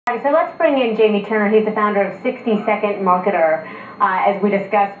So let's bring in Jamie Turner. He's the founder of 60-Second Marketer as we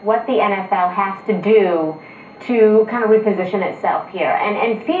discuss what the NFL has to do to kind of reposition itself here.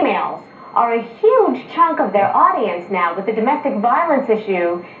 And females are a huge chunk of their audience now with the domestic violence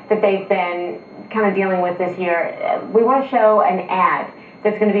issue that they've been kind of dealing with this year. We want to show an ad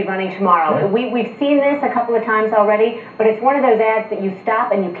that's going to be running tomorrow. Yeah. We've seen this a couple of times already, but it's one of those ads that you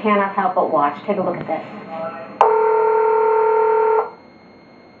stop and you cannot help but watch. Take a look at this.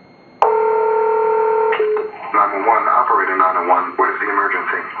 911, operator 911, where's the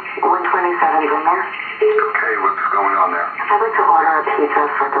emergency? 127 Gillette. Okay, what's going on there? I'd like to order a pizza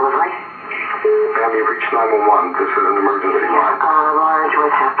for delivery. Ma'am, you've reached 911. This is an emergency line. Large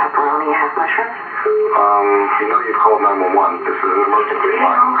with half pepperoni, half mushrooms. You know you've called 911. This is an emergency Do you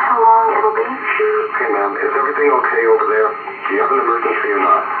line. know how long it'll be? Okay, ma'am, is everything okay over there? Do you have an emergency or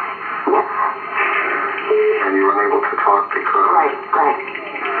not? Yes. And you're unable to talk because... Right.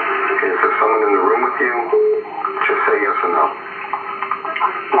 Is there someone in the room with you? Just say yes or no.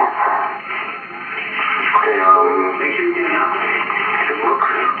 Yes. Okay, it looks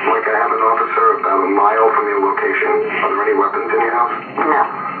like I have an officer about a mile from your location. Are there any weapons in your house? No.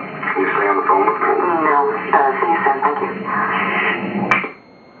 Can you stay on the phone with me? No. See you soon. Thank you.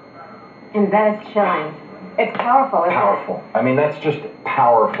 And that is chilling. It's powerful, isn't it? Powerful. I mean, that's just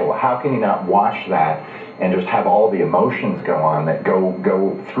powerful. How can you not watch that and just have all the emotions go on that go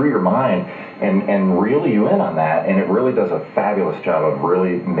through your mind and reel you in on that? And it really does a fabulous job of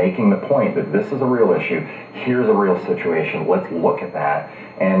really making the point that this is a real issue. Here's a real situation. Let's look at that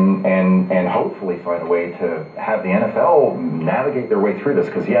and hopefully find a way to have the NFL navigate their way through this.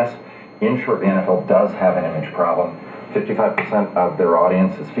 Because yes, in short, the NFL does have an image problem. 55% of their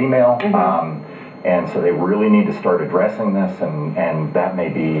audience is female. Mm-hmm. And so they really need to start addressing this, and that may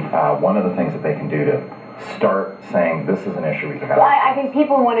be one of the things that they can do to start saying this is an issue we can have. Well, I think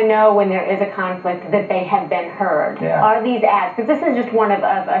people want to know when there is a conflict that they have been heard. Yeah. Are these ads, because this is just one of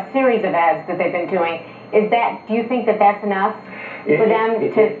a series of ads that they've been doing, do you think that that's enough for them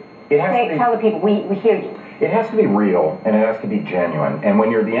to tell the people, we hear you? It has to be real, and it has to be genuine. And when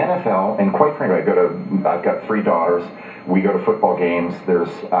you're the NFL, and quite frankly, I've got 3 daughters. We go to football games. There's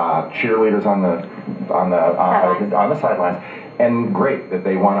cheerleaders on the sidelines, and great that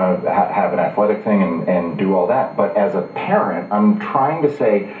they want to have an athletic thing and do all that. But as a parent, I'm trying to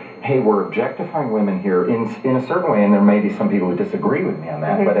say, hey, we're objectifying women here in a certain way, and there may be some people who disagree with me on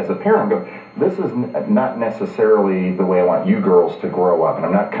that. Mm-hmm. But as a parent, I go, this is not necessarily the way I want you girls to grow up, and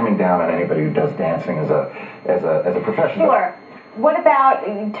I'm not coming down on anybody who does dancing as a profession. Sure. What about,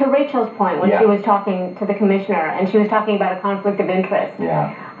 to Rachel's point, when Yeah. she was talking to the commissioner, and she was talking about a conflict of interest?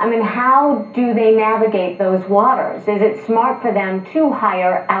 Yeah. I mean, how do they navigate those waters? Is it smart for them to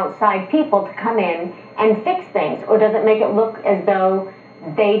hire outside people to come in and fix things, or does it make it look as though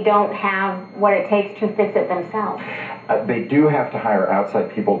they don't have what it takes to fix it themselves? They do have to hire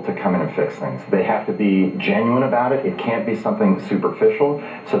outside people to come in and fix things. They have to be genuine about it. It can't be something superficial.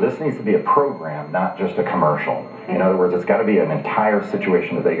 So this needs to be a program, not just a commercial. Mm-hmm. In other words, it's got to be an entire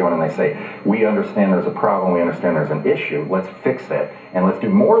situation that they go in and they say, we understand there's a problem, we understand there's an issue, let's fix it, and let's do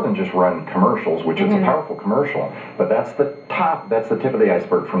more than just run commercials, which is a powerful commercial, but that's the tip of the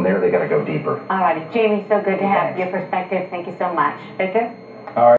iceberg. From there, they got to go deeper. All righty. Jamie, so good to have your perspective. Thank you so much. Victor?